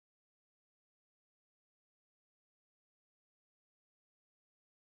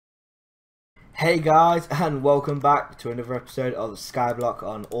Hey guys, and welcome back to another episode of SKYBLOCK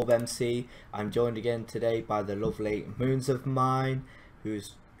on orbmc. I'm joined again today by the lovely moonsofmine,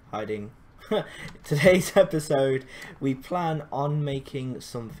 who's hiding. Today's episode, we plan on making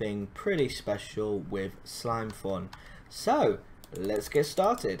something pretty special with slime fun. So, let's get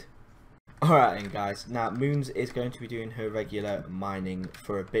started. Alright then guys, now Moons is going to be doing her regular mining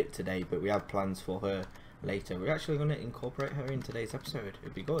for a bit today, but we have plans for her later. We're actually going to incorporate her in today's episode.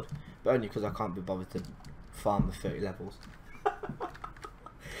 It'd be good, but only because I can't be bothered to farm the 30 levels.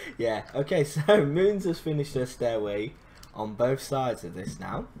 Yeah, okay, so Moons has finished her stairway on both sides of this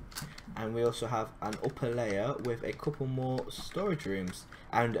now, and we also have an upper layer with a couple more storage rooms,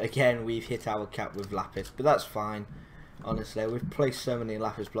 and again we've hit our cap with lapis, but that's fine. Honestly, we've placed so many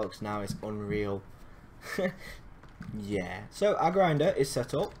lapis blocks now, it's unreal. Yeah, so our grinder is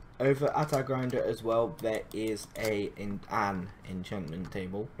set up. Over at our grinder as well, there is an enchantment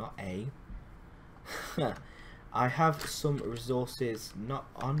table, not a. I have some resources not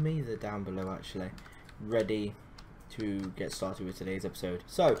on me, they're down below actually, ready to get started with today's episode.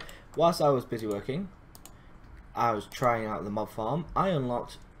 So, whilst I was busy working, I was trying out the mob farm. I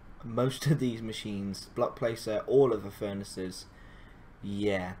unlocked most of these machines, block placer, all of the furnaces.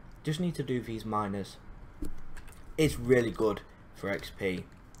 Yeah, just need to do these miners. It's really good for XP.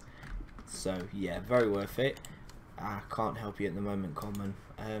 So yeah, very worth it. I can't help you at the moment, Coleman.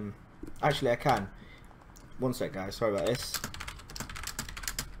 Actually I can. One sec guys, sorry about this.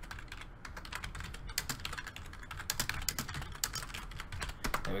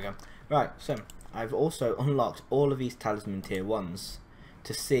 There we go. Right, so I've also unlocked all of these talisman tier 1s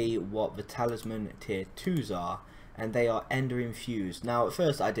to see what the talisman tier 2s are, and they are ender infused. Now at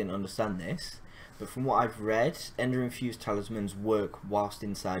first I didn't understand this, but from what I've read, ender infused talismans work whilst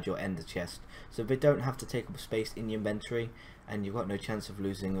inside your ender chest, so they don't have to take up space in your inventory, and you've got no chance of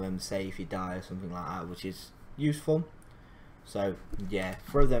losing them, say if you die or something like that, which is useful. So yeah,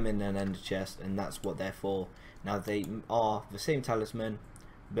 throw them in an ender chest, and that's what they're for. Now they are the same talisman,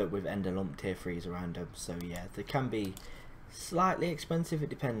 but with ender lump tier 3s around them, so yeah, they can be slightly expensive, it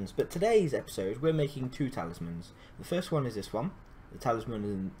depends. But today's episode, we're making two talismans. The first one is this one, the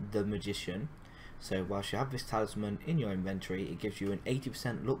talisman of the magician. So whilst you have this talisman in your inventory, it gives you an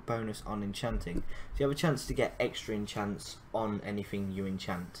 80% luck bonus on enchanting. So you have a chance to get extra enchants on anything you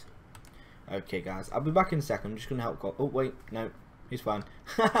enchant. Okay guys, I'll be back in a second. I'm just going to help go. Oh wait, no, he's fine.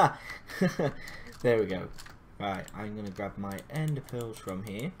 There we go. Right, I'm going to grab my ender pearls from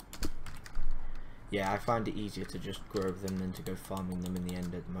here. Yeah, I find it easier to just grow them than to go farming them in the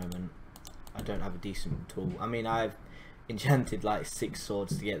end at the moment. I don't have a decent tool. I mean, I've enchanted like 6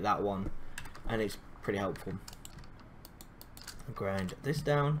 swords to get that one, and it's pretty helpful. I'll grind this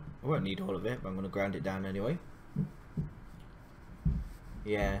down. I won't need all of it, but I'm going to grind it down anyway.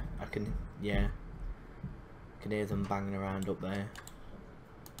 Yeah, I can hear them banging around up there.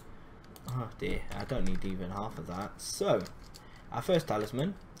 Oh dear, I don't need even half of that. So, our first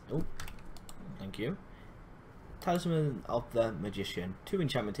talisman. Oh, thank you. Talisman of the Magician. 2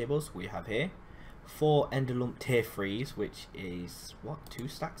 enchantment tables we have here. 4 ender lump tier 3s, which is what, 2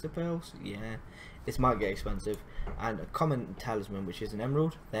 stacks of pearls? Yeah, this might get expensive. And a common talisman, which is an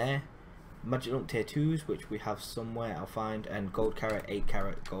emerald there. Magic lump tier 2s, which we have somewhere, I'll find, and gold carat, 8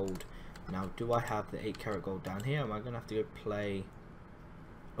 carat gold. Now, do I have the 8 carat gold down here? Am I gonna have to go play?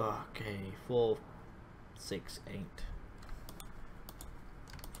 Okay, 4, 6, 8.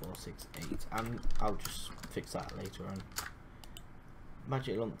 4, 6, 8. And I'll just fix that later on.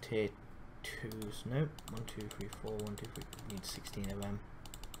 Magic lump tier 2s, nope, 1, 2, 3, 4, 1, 2, 3, we need 16 of them.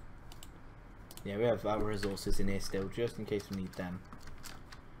 Yeah, we have our resources in here still, just in case we need them.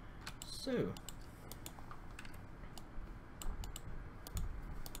 So,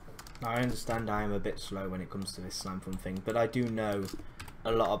 now I understand I am a bit slow when it comes to this slime fun thing, but I do know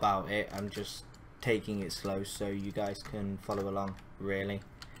a lot about it. I'm just taking it slow so you guys can follow along, really.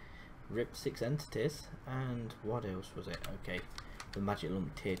 Rip 6 entities, and what else was it? Okay. The magic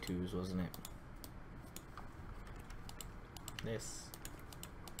lump tier 2s, wasn't it? This.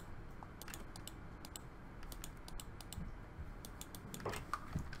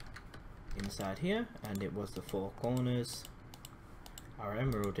 Inside here, and it was the 4 corners. Our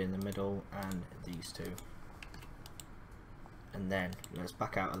emerald in the middle, and these 2. And then, let's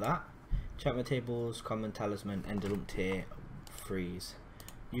back out of that. Enchantment tables, common talisman, ender lump tier 3s.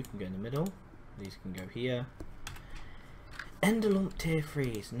 You can go in the middle, these can go here. Ender lump tier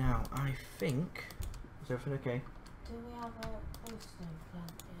 3s. Now I think, is everything okay? Do we have a glowstone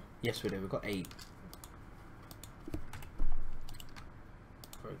plant yet? Yes we do, we've got 8.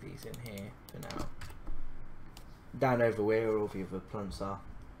 Throw these in here for now. Down over where all the other plants are.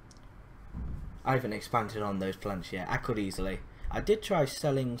 I haven't expanded on those plants yet. I could easily. I did try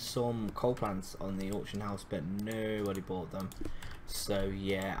selling some coal plants on the auction house, but nobody bought them. So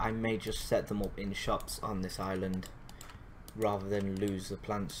yeah, I may just set them up in shops on this island rather than lose the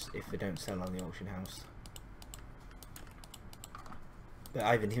plants if they don't sell on the auction house. But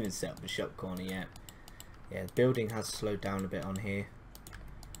I haven't even set up the shop corner yet. Yeah, the building has slowed down a bit on here.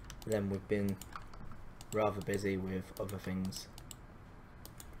 Then we've been rather busy with other things.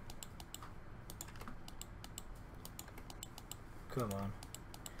 Come on.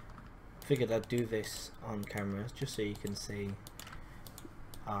 Figured I'd do this on camera just so you can see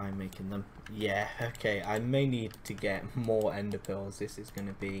how I'm making them. Yeah, okay, I may need to get more ender pearls. This is going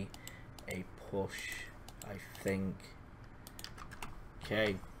to be a push, I think.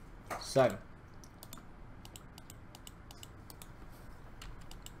 Okay, so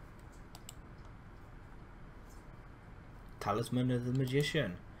Talisman of the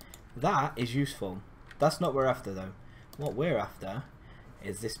Magician. That is useful. That's not what we're after though. What we're after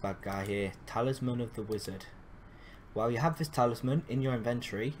is this bad guy here, Talisman of the Wizard. While you have this talisman in your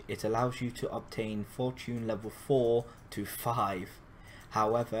inventory, it allows you to obtain fortune level 4 to 5.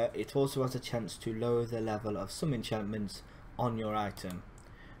 However, it also has a chance to lower the level of some enchantments on your item.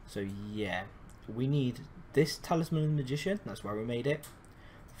 So yeah, we need this Talisman of the Magician, that's why we made it,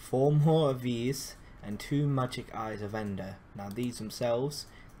 4 more of these, and 2 magic eyes of ender. Now these themselves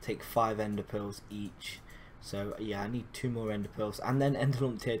take 5 ender pearls each. So yeah, I need 2 more ender pearls, and then ender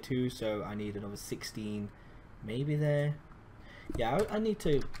lump tier 2, so I need another 16 maybe there. Yeah, I need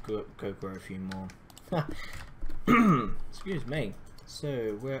to go grow a few more. Excuse me.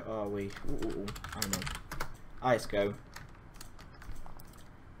 So where are we? Ooh, I know. Let's go.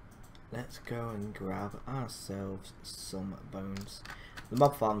 Let's go and grab ourselves some bones. The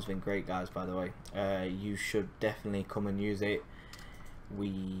mob farm's been great, guys, by the way. You should definitely come and use it.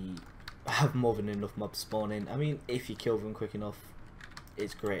 We have more than enough mobs spawning. I mean, if you kill them quick enough,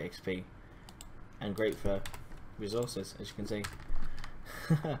 it's great XP. And great for resources, as you can see.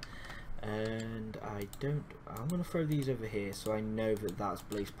 And I'm going to throw these over here so I know that that's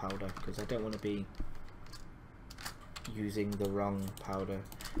blaze powder, because I don't want to be using the wrong powder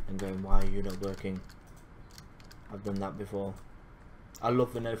and going, why are you not working? I've done that before. I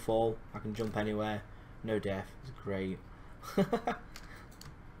love the no fall. I can jump anywhere, no death. It's great.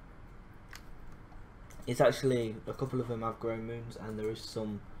 It's actually, a couple of them have grown moons, and there is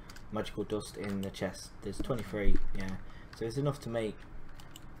some magical dust in the chest. There's 23, yeah, so it's enough to make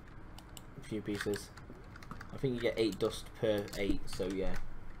a few pieces. I think you get 8 dust per 8, so yeah,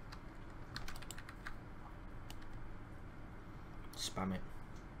 spam it.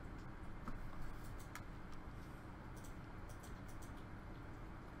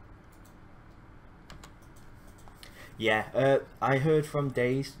 Yeah, I heard from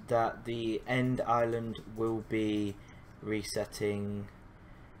Days that the end island will be resetting.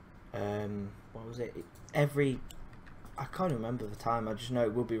 What was it? I can't remember the time. I just know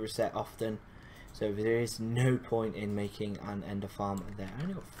it will be reset often. So there is no point in making an ender farm there. I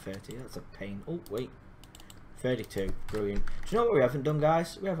only got 30. That's a pain. Oh wait, 32. Brilliant. Do you know what we haven't done,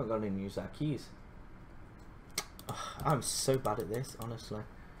 guys? We haven't gone in and used our keys. Oh, I'm so bad at this, honestly.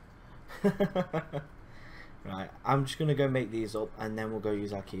 Right, I'm just gonna go make these up and then we'll go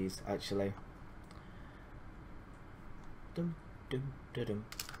use our keys. Actually. Dum, dum, dum, dum,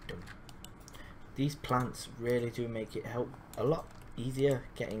 dum. These plants really do make it help a lot easier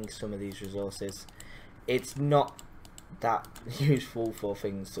getting some of these resources. It's not that useful for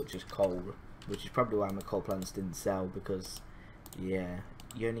things such as coal, which is probably why my coal plants didn't sell, because yeah,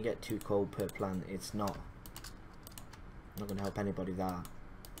 you only get 2 coal per plant. It's not gonna help anybody that.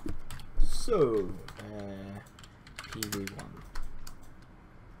 So PV1,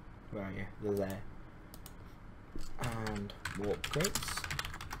 where are you? They're there. And warp crates.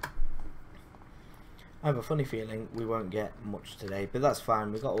 I have a funny feeling we won't get much today, but that's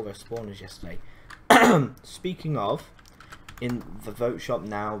fine. We got all those spawners yesterday. Speaking of, in the vote shop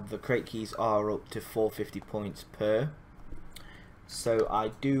now, the crate keys are up to 450 points per. So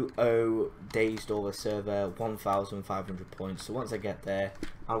I do owe Dazed or the server 1,500 points. So once I get there,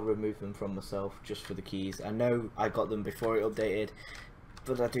 I'll remove them from myself just for the keys. I know I got them before it updated,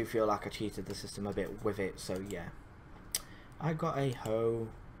 but I do feel like I cheated the system a bit with it. So yeah, I got a hoe.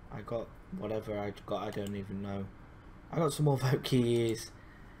 I got whatever I got. I don't even know. I got some more vote keys.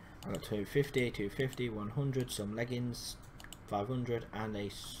 I got 250, 250, 100, some leggings, 500, and a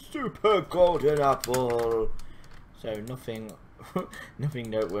super golden apple. So nothing. Nothing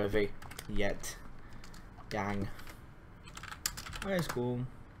noteworthy yet. Dang. That's cool.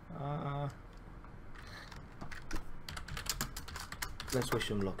 Let's wish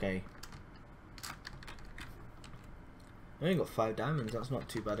them luck, eh? I only got 5 diamonds, that's not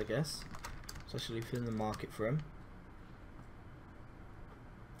too bad I guess. So I should leave it in the market for him.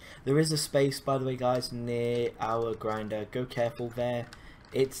 There is a space, by the way guys, near our grinder. Go careful there.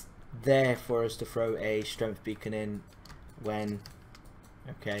 It's there for us to throw a strength beacon in when...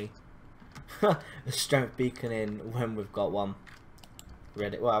 Okay. A strength beacon in when we've got one.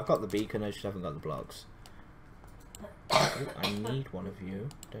 Ready? Well, I've got the beacon, I just haven't got the blocks. Ooh, I need one of you,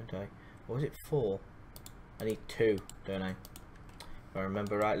 don't I? Or was it 4? I need 2, don't I? If I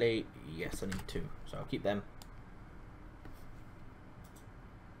remember rightly, yes, I need 2. So I'll keep them.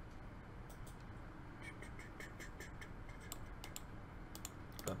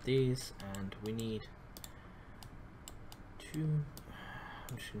 Grab these, and we need 2.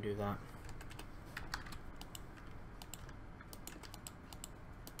 I'm just gonna do that.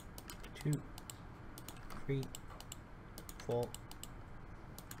 2, 3, 4,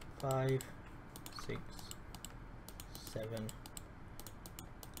 5, 6, 7,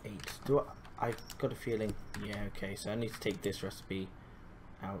 8. I've got a feeling. Yeah, okay, so I need to take this recipe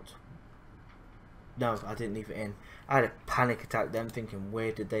out. No, I didn't leave it in. I had a panic attack then, thinking,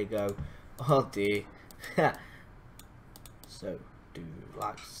 where did they go? Oh dear. So, do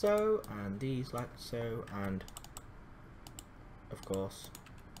like so, and these like so, and of course.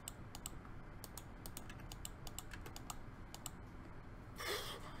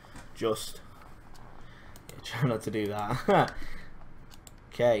 Just try not to do that.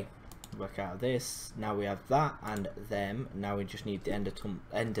 Okay, work out of this. Now we have that and them. Now we just need the enderlump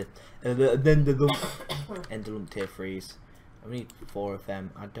tier 3s. I need 4 of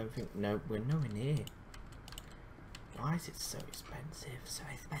them. I don't think. No, we're nowhere near. Why is it so expensive? So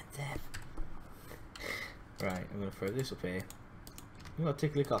expensive. Right, I'm gonna throw this up here. You got to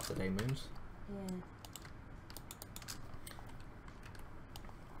take a look off today, Moons. Yeah.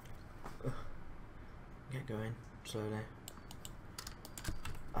 Get going slowly.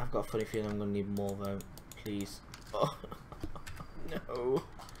 I've got a funny feeling I'm gonna need more though. Please. Oh no.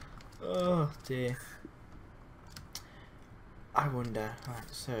 Oh dear. I wonder. Right,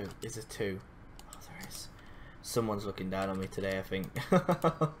 so is there 2? Oh, there is. Someone's looking down on me today, I think.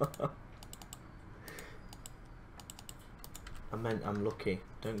 I meant I'm lucky.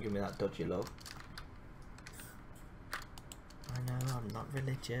 Don't give me that dodgy look. I know I'm not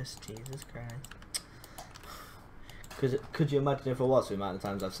religious. Jesus Christ. Could you imagine if I was, the amount of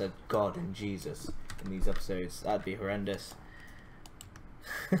times I've said God and Jesus in these episodes? That'd be horrendous.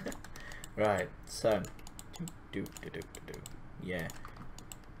 Right, so yeah,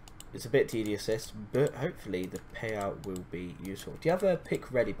 it's a bit tedious this, but hopefully the payout will be useful. Do you have a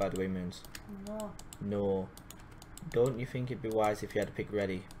pick ready, by the way, Moons? No. No. Don't you think it'd be wise if you had a pick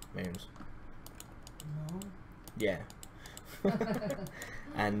ready, Moons? No. Yeah.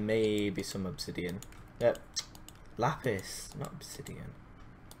 And maybe some obsidian. Lapis, not obsidian.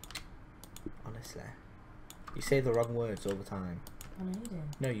 Honestly. You say the wrong words all the time. I know you do.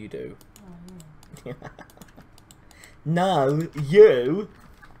 No, you do. Oh, yeah. No, you!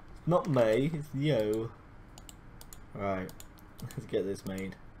 Not me, it's you. Right, let's get this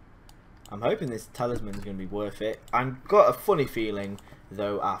made. I'm hoping this talisman is going to be worth it. I've got a funny feeling,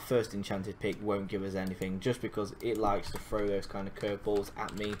 though, our first enchanted pick won't give us anything, just because it likes to throw those kind of curveballs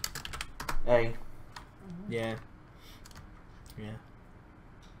at me. Hey. Yeah. Yeah.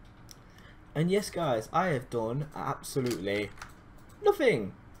 And yes, guys, I have done absolutely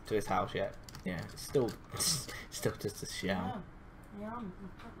nothing to this house yet. Yeah, it's still just a shell. Yeah, look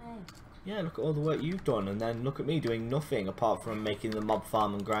at me. Yeah, look at all the work you've done, and then look at me doing nothing apart from making the mob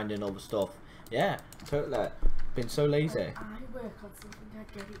farm and grinding all the stuff. Yeah, totally. Been so lazy. I work on something, I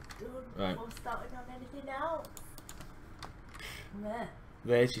get it done Right. before starting on anything else. Yeah.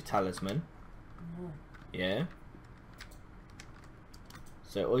 There's your talisman. Yeah.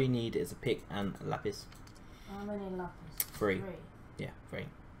 So all you need is a pick and a lapis. How many lapis? 3. Yeah, 3.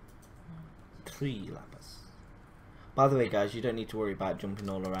 3 lapis. By the way, guys, you don't need to worry about jumping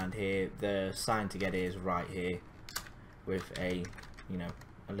all around here. The sign to get here is right here, with a, you know,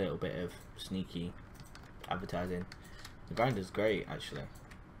 a little bit of sneaky advertising. The grinder's great, actually.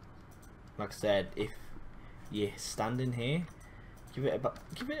 Like I said, if you're standing here, you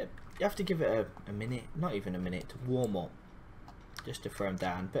have to give it a minute, not even a minute, to warm up, just to throw them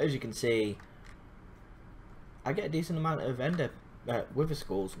down. But as you can see, I get a decent amount of wither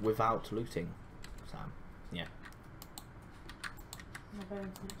skulls without looting. So, yeah.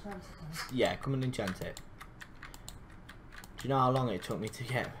 Yeah, come and enchant it. Do you know how long it took me to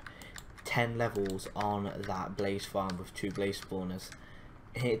get 10 levels on that blaze farm with 2 blaze spawners?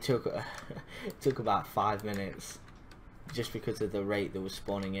 It took it took about 5 minutes, just because of the rate that was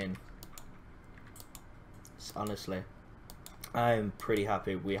spawning in. Honestly, I'm pretty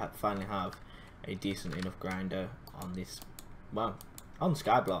happy we finally have a decent enough grinder on this, well, on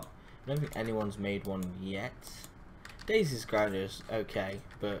SKYBLOCK. I don't think anyone's made one yet. Daisy's grinder's okay,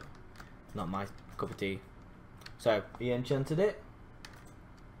 but not my cup of tea. So, you enchanted it?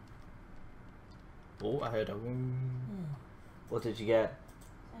 Oh, I heard a What did you get?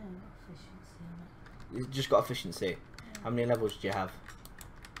 Efficiency on it. You just got efficiency. Yeah. How many levels did you have?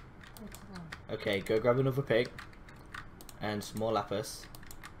 41. Okay, go grab another pig and some more lapis.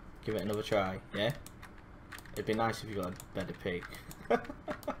 Give it another try, yeah? It'd be nice if you got a better pig.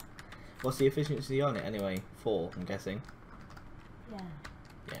 What's the efficiency on it anyway? 4, I'm guessing. Yeah.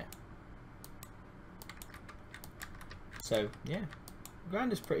 Yeah. So, yeah.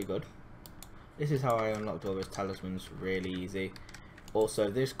 Grind is pretty good. This is how I unlocked all those talismans really easy. Also,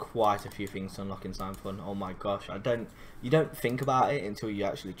 there's quite a few things to unlock in Slime Fun. Oh my gosh, you don't think about it until you're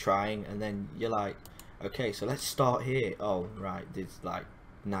actually trying, and then you're like, okay, so let's start here. Oh, right, there's like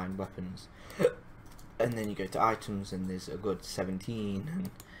 9 weapons. And then you go to items and there's a good 17, and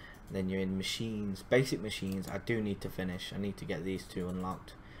then you're in machines, basic machines. I do need to finish. I need to get these 2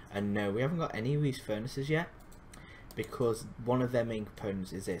 unlocked. And no, we haven't got any of these furnaces yet, because one of their main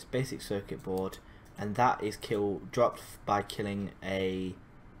components is this basic circuit board, and that is dropped by killing a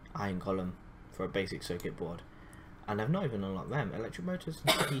iron column for a basic circuit board. And I've not even unlocked them. Electric motors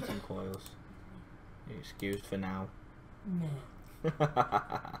and heating coils. You're excused for now. No.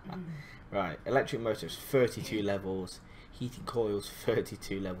 Right, electric motors 32 levels, heating coils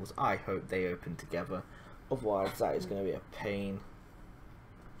 32 levels. I hope they open together, otherwise that is going to be a pain.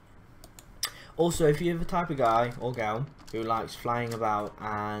 Also, if you're the type of guy or gal who likes flying about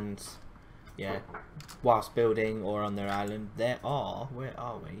and, yeah, whilst building or on their island, there are, where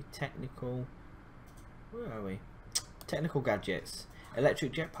are we? Technical gadgets.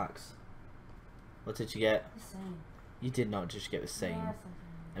 Electric jetpacks. What did you get? The same. You did not just get the same. Yeah,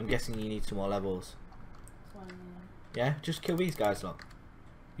 I'm guessing you need some more levels. Yeah, just kill these guys, look.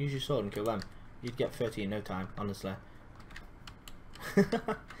 Use your sword and kill them. You'd get 30 in no time, honestly.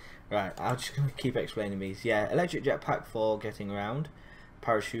 Right, I'm just going to keep explaining these. Yeah, electric jetpack for getting around.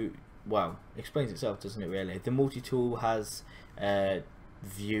 Parachute, well, explains itself, doesn't it really? The multi-tool has a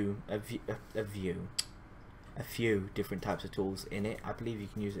few different types of tools in it. I believe you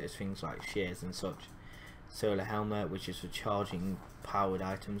can use it as things like shears and such. Solar helmet, which is for charging powered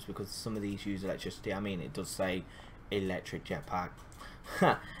items, because some of these use electricity. I mean, it does say electric jetpack.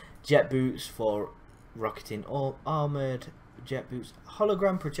 Jet boots for rocketing or armored jet boots.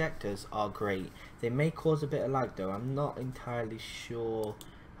 Hologram projectors are great. They may cause a bit of lag though. I'm not entirely sure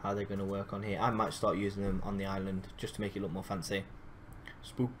how they're going to work on here. I might start using them on the island just to make it look more fancy.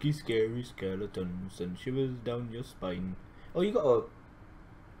 Spooky, scary skeletons and shivers down your spine. Oh, you got a...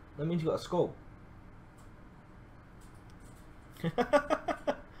 that means you got a skull.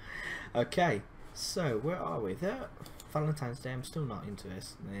 Okay, so where are we? There, Valentine's Day. I'm still not into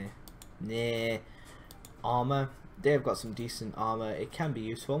this. Nah. Armor. They've got some decent armor. It can be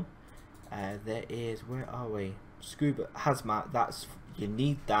useful. There is, where are we? Scuba hazmat. That's, you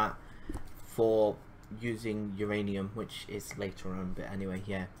need that for using uranium, which is later on. But anyway,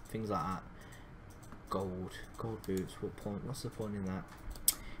 yeah, things like that. Gold boots. What point? What's the point in that?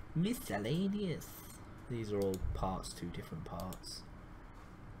 Miscellaneous. These are all parts, 2 different parts.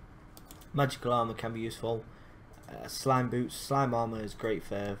 Magical armor can be useful. Slime boots, slime armor is great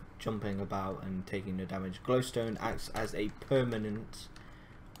for jumping about and taking no damage. Glowstone acts as a permanent,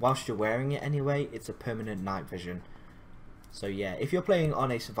 whilst you're wearing it anyway, it's a permanent night vision. So yeah, if you're playing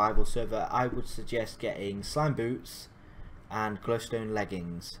on a survival server, I would suggest getting slime boots and glowstone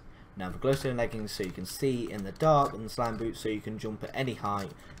leggings. Now the glowstone leggings so you can see in the dark, and the slime boots so you can jump at any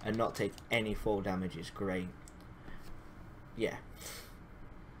height and not take any fall damage is great. Yeah.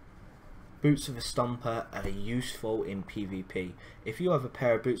 Boots of a Stomper are useful in PvP. If you have a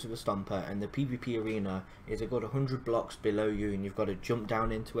pair of Boots of a Stomper and the PvP arena is a good 100 blocks below you and you've got to jump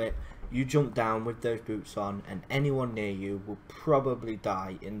down into it, you jump down with those boots on and anyone near you will probably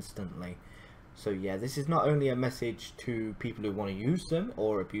die instantly. So yeah, this is not only a message to people who want to use them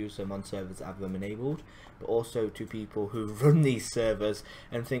or abuse them on servers that have them enabled, but also to people who run these servers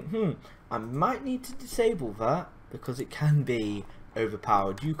and think, I might need to disable that because it can be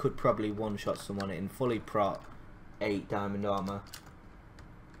overpowered. You could probably one-shot someone in fully prot 8 diamond armor.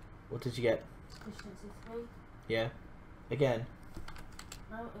 What did you get? Efficiency 3. Yeah? Again?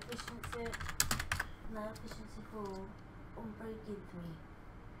 No, efficiency 4. Unbreaking 3.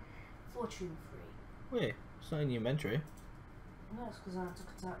 Fortune 3. Wait, it's not in your inventory. No, it's because I took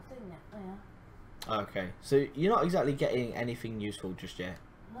it out of the thing yet. Oh, yeah. Okay, so you're not exactly getting anything useful just yet.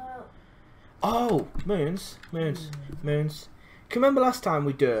 No. Oh, moons. remember last time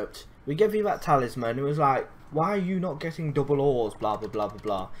we derped? We gave you that talisman. It was like, why are you not getting double ores? Blah blah blah blah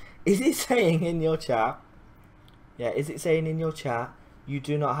blah. Is it saying in your chat? Yeah, is it saying in your chat you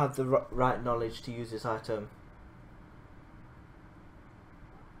do not have the right knowledge to use this item?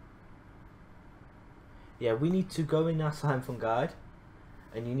 Yeah, we need to go in our slime fun guide,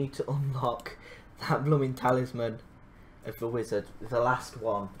 and you need to unlock that blooming talisman of the wizard, the last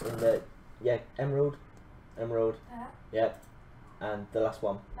one in the emerald. Yep, and the last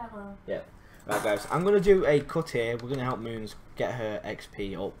one. That one. Yep. Right guys, I'm gonna do a cut here. We're gonna help Moons get her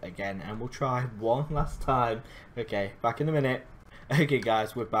XP up again, and we'll try one last time. Okay, back in a minute. Okay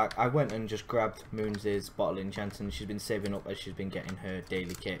guys, we're back. I went and just grabbed Moons' bottle enchant, and she's been saving up as she's been getting her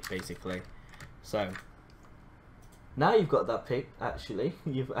daily kit basically. So now you've got that pick, actually.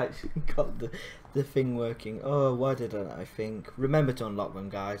 You've actually got the thing working. Oh, why did I think? Remember to unlock them,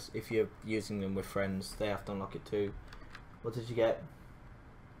 guys. If you're using them with friends, they have to unlock it too. What did you get?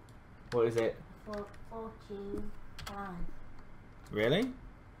 What is it? 45. Really?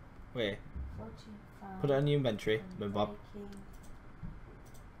 Where? 45. Put it on your inventory, Bob.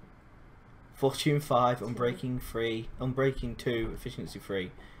 Fortune 5, Unbreaking 3, Unbreaking 2, Efficiency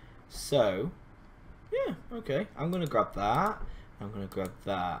 3. So, yeah, okay. I'm going to grab that. I'm going to grab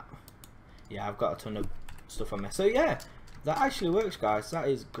that. Yeah, I've got a ton of stuff on there. So, yeah, that actually works, guys. That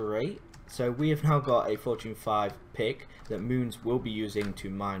is great. So, we have now got a Fortune 5 pick that Moons will be using to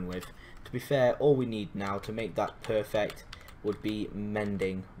mine with. To be fair, all we need now to make that perfect would be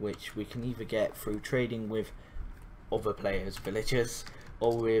mending, which we can either get through trading with other players' villagers,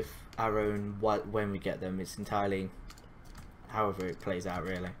 or with our own when we get them. It's entirely however it plays out,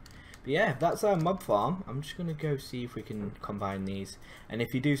 really. But yeah, that's our mob farm. I'm just gonna go see if we can combine these, and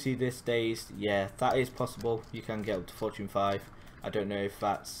if you do see this dazed, yeah, that is possible. You can get up to Fortune 5. I don't know if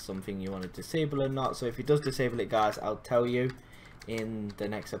that's something you want to disable or not, so if it does disable it, guys, I'll tell you in the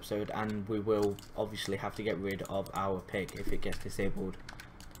next episode, and we will obviously have to get rid of our pig if it gets disabled.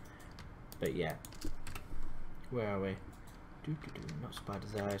 But yeah, where are we? Not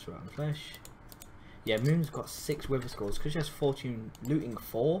spider's eyes, rotten flesh. Yeah, Moon's got 6 wither skulls because she has fortune looting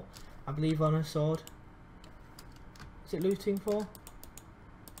 4, I believe, on her sword. Is it looting 4?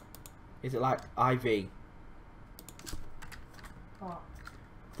 Is it like IV? What?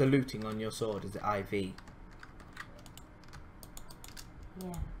 The looting on your sword, is it IV?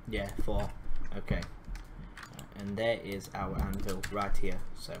 Yeah. Yeah, 4. Okay. And there is our anvil right here.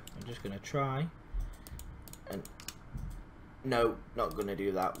 So I'm just gonna try. And no, not gonna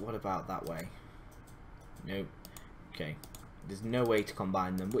do that. What about that way? Nope. Okay. There's no way to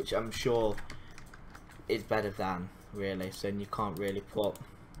combine them, which I'm sure is better than, really. So then you can't really put.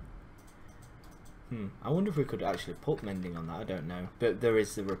 I wonder if we could actually put mending on that. I don't know. But there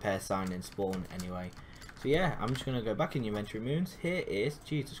is the repair sign in spawn anyway. So yeah, I'm just gonna go back in your inventory, Moons. Here is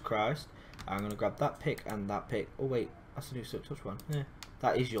Jesus Christ. I'm gonna grab that pick and that pick. Oh wait, that's a new Silk Touch one. Yeah,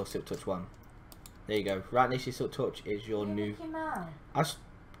 that is your Silk Touch one. There you go. Right next to Silk Touch is your new. I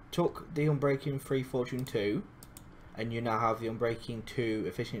took the Unbreaking 3 Fortune 2, and you now have the Unbreaking 2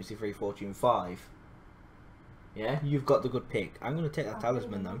 Efficiency 3 Fortune 5. Yeah, you've got the good pick. I'm gonna take that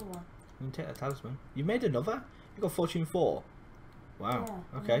talisman though. I'm gonna take that talisman. You made another? You got Fortune 4. Wow.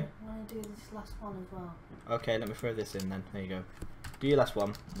 Yeah, okay. I'm gonna do this last one as well. Okay, let me throw this in then. There you go. Do your last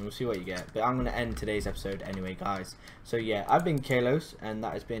one, and we'll see what you get. But I'm gonna end today's episode anyway, guys. So yeah, I've been TheKalose, and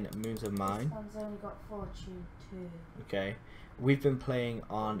that has been Moons of Mine. This one's only got Fortune 2. Okay. We've been playing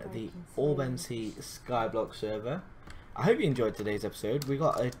on the orbmc SKYBLOCK server. I hope you enjoyed today's episode. We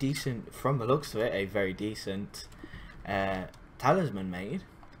got a decent, from the looks of it, a very decent talisman made.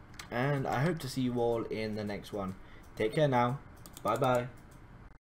 And I hope to see you all in the next one. Take care now. Bye bye.